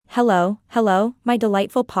Hello, my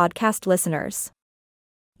delightful podcast listeners.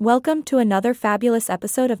 Welcome to another fabulous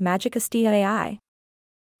episode of Novosти AI.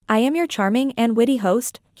 I am your charming and witty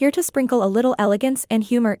host, here to sprinkle a little elegance and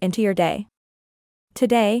humor into your day.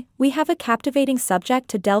 Today, we have a captivating subject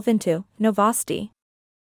to delve into, Novosti.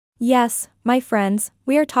 Yes, my friends,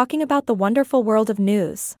 we are talking about the wonderful world of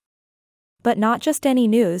news. But not just any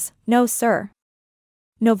news, no sir.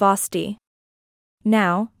 Novosti.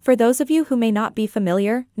 Now, for those of you who may not be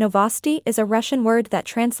familiar, Novosti is a Russian word that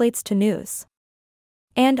translates to news.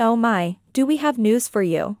 And oh my, do we have news for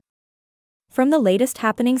you! From the latest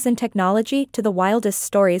happenings in technology to the wildest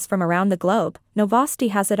stories from around the globe,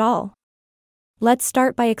 Novosti has it all. Let's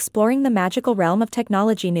start by exploring the magical realm of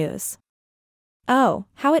technology news. Oh,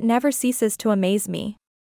 how it never ceases to amaze me.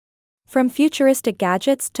 From futuristic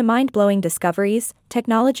gadgets to mind-blowing discoveries,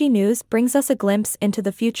 technology news brings us a glimpse into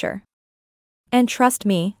the future. And trust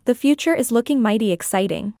me, the future is looking mighty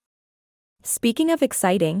exciting. Speaking of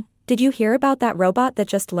exciting, did you hear about that robot that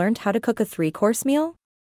just learned how to cook a 3-course meal?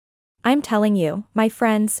 I'm telling you, my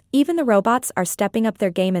friends, even the robots are stepping up their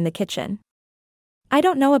game in the kitchen. I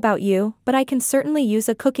don't know about you, but I can certainly use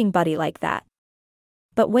a cooking buddy like that.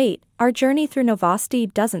 But wait, our journey through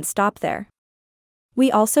Novosti doesn't stop there. We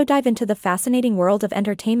also dive into the fascinating world of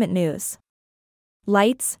entertainment news.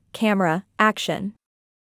 Lights, camera, action.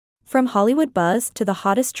 From Hollywood buzz to the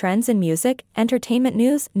hottest trends in music, entertainment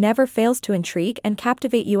news never fails to intrigue and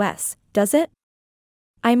captivate us, does it?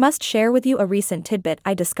 I must share with you a recent tidbit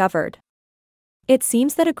I discovered. It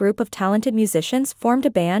seems that a group of talented musicians formed a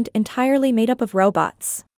band entirely made up of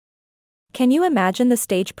robots. Can you imagine the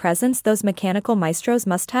stage presence those mechanical maestros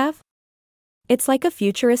must have? It's like a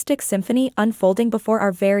futuristic symphony unfolding before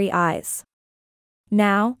our very eyes.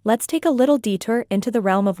 Now, let's take a little detour into the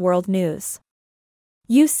realm of world news.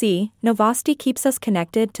 You see, Novosti keeps us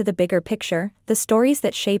connected to the bigger picture, the stories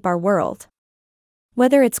that shape our world.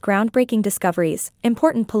 Whether it's groundbreaking discoveries,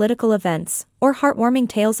 important political events, or heartwarming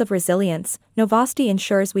tales of resilience, Novosti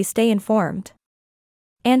ensures we stay informed.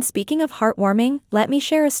 And speaking of heartwarming, let me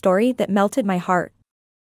share a story that melted my heart.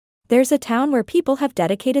 There's a town where people have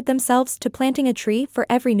dedicated themselves to planting a tree for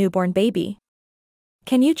every newborn baby.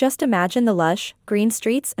 Can you just imagine the lush, green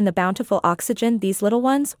streets and the bountiful oxygen these little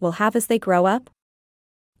ones will have as they grow up?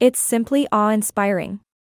 It's simply awe-inspiring.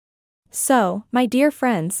 So, my dear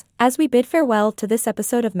friends, as we bid farewell to this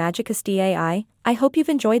episode of Novosти AI, I hope you've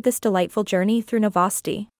enjoyed this delightful journey through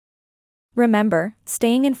Novosti. Remember,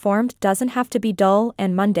 staying informed doesn't have to be dull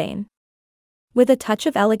and mundane. With a touch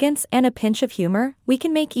of elegance and a pinch of humor, we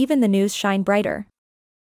can make even the news shine brighter.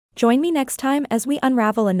 Join me next time as we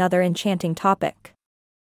unravel another enchanting topic.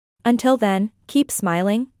 Until then, keep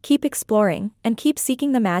smiling, keep exploring, and keep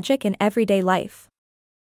seeking the magic in everyday life.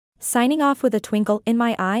 Signing off with a twinkle in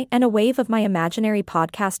my eye and a wave of my imaginary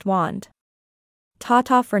podcast wand.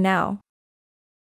 Ta-ta for now.